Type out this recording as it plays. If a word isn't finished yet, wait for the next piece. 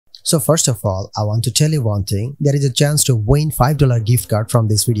So first of all, I want to tell you one thing. There is a chance to win $5 gift card from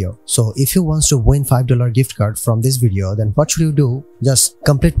this video. So if you want to win $5 gift card from this video, then what should you do? Just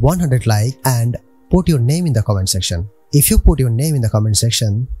complete 100 like and put your name in the comment section. If you put your name in the comment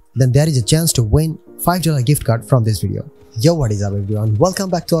section, then there is a chance to win $5 gift card from this video. Yo, what is up everyone?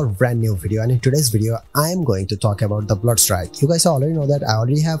 Welcome back to our brand new video, and in today's video I am going to talk about the Bloodstrike. You guys already know that I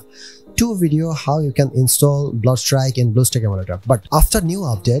already have two videos how you can install Bloodstrike in Bluestacks Emulator, but after new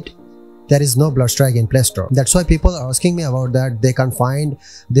update there is no Bloodstrike in Play Store. That's why people are asking me about that. They can't find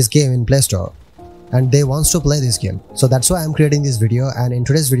this game in Play Store and they want to play this game. So that's why I'm creating this video, and in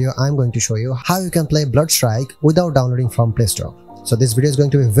today's video I'm going to show you how you can play Bloodstrike without downloading from Play Store. So this video is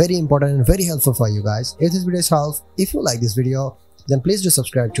going to be very important and very helpful for you guys. If this video is helpful, if you like this video, then please do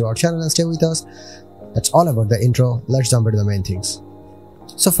subscribe to our channel and stay with us. That's all about the intro. Let's jump into the main things.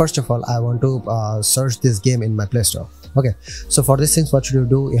 So first of all, I want to search this game in my Play Store. Okay, so for these things, what should you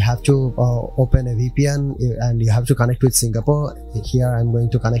do? You have to open a VPN and you have to connect with Singapore. Here I'm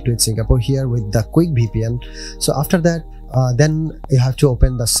going to connect with Singapore here with the quick VPN. So after that, then you have to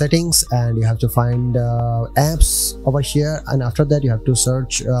open the settings and you have to find apps over here, and after that you have to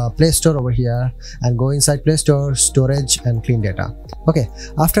search Play Store over here and go inside Play Store, storage and clean data. Okay,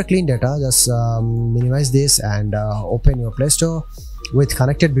 after clean data, just minimize this and open your Play Store with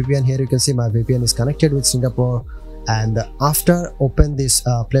connected VPN. Here you can see my VPN is connected with Singapore, and after open this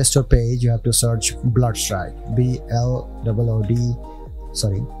Play Store page, you have to search Bloodstrike,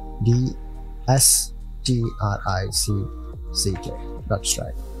 D-S-T-R-I-C-K,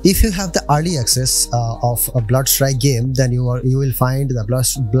 Bloodstrike. If you have the early access of a Bloodstrike game, then you will find the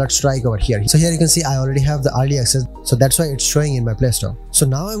Bloodstrike over here. So here you can see I already have the early access, so that's why it's showing in my Play Store. So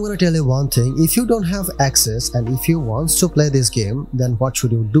now I'm going to tell you one thing. If you don't have access and if you want to play this game, then what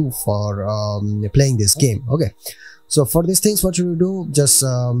should you do for playing this game? Okay, so for these things, what should you do? Just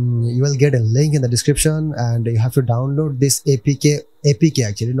you will get a link in the description and you have to download this APK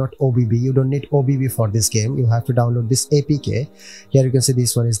actually, not OBB. You don't need OBB for this game. You have to download this APK. Here you can see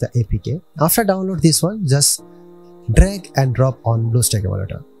this one is the APK. After download this one, just drag and drop on Bluestacks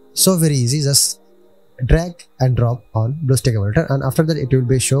Emulator. So very easy, just drag and drop on Bluestacks Emulator, and after that it will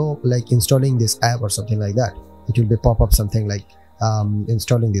be show like installing this app or something like that. It will be pop up something like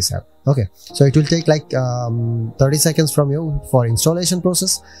installing this app. Okay, so it will take like 30 seconds from you for installation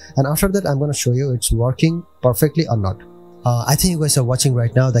process, and after that I'm going to show you it's working perfectly or not. I think you guys are watching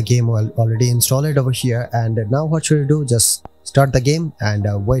right now. The game will already install it over here, and now what should you do? Just start the game and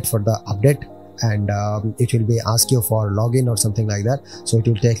wait for the update, and it will be ask you for login or something like that. So it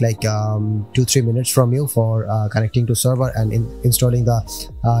will take like 2-3 minutes from you for connecting to server and installing the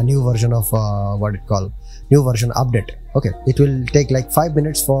new version of new version update. Okay, it will take like 5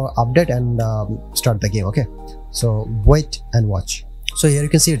 minutes for update and start the game. Okay, so wait and watch. So here you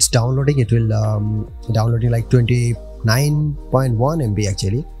can see it's downloading. It will downloading like 29.1 MB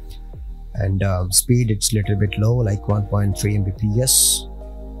actually, and speed it's little bit low, like 1.3 Mbps.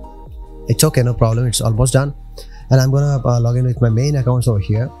 It's okay, no problem, it's almost done. And I'm gonna log in with my main accounts over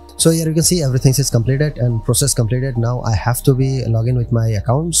here. So here you can see everything is completed and process completed. Now I have to be login with my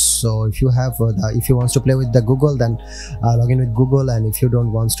accounts. So if you have if you want to play with the Google, then log in with Google, and if you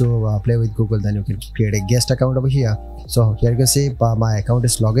don't want to play with Google, then you can create a guest account over here. So here you can see my account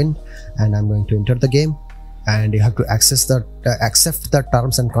is login, and I'm going to enter the game, and you have to access the accept the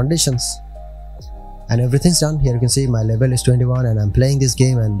terms and conditions, and everything's done. Here you can see my level is 21 and I'm playing this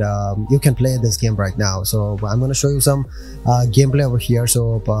game, and you can play this game right now. So I'm going to show you some gameplay over here.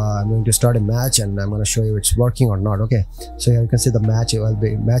 So I'm going to start a match and I'm going to show you it's working or not. Okay, so here you can see the match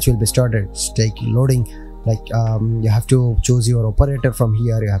will be started. It's take loading, like you have to choose your operator from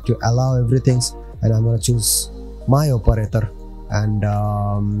here. You have to allow everything, and I'm going to choose my operator, and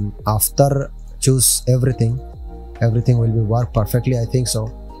after choose everything will be work perfectly, I think so.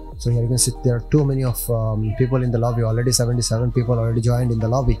 So here you can see there are too many of people in the lobby. Already 77 people already joined in the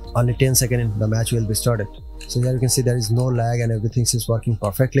lobby. Only 10 seconds the match will be started. So here you can see there is no lag and everything is working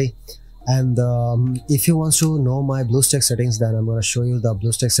perfectly. And if you want to know my Bluestacks settings, then I'm going to show you the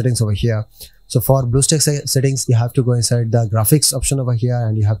Bluestacks settings over here. So for Bluestacks settings, you have to go inside the graphics option over here,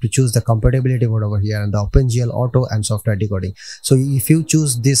 and you have to choose the compatibility mode over here, and the OpenGL auto and software decoding. So if you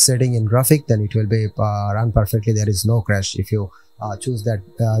choose this setting in graphic, then it will be run perfectly. There is no crash if you choose that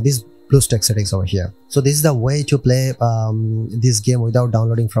these Bluestacks settings over here. So this is the way to play this game without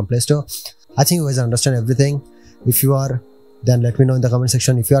downloading from Play Store. I think you guys understand everything. If you are, then let me know in the comment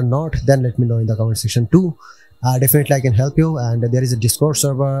section. If you are not, then let me know in the comment section too. Definitely I can help you. And there is a Discord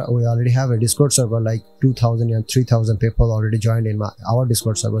server. We already have a Discord server, like 2,000 and 3,000 people already joined in our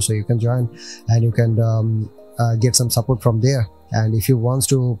Discord server. So you can join and you can get some support from there. And if you want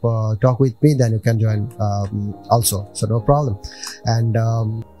to talk with me, then you can join also, so no problem. And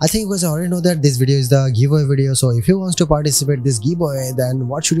I think you guys already know that this video is the giveaway video. So if you want to participate this giveaway, then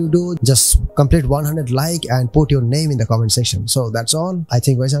what should you do? Just complete 100 like and put your name in the comment section. So that's all. I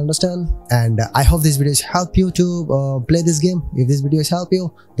think you guys understand, and I hope this video has helped you to play this game. If this video has helped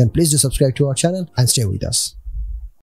you, then please do subscribe to our channel and stay with us.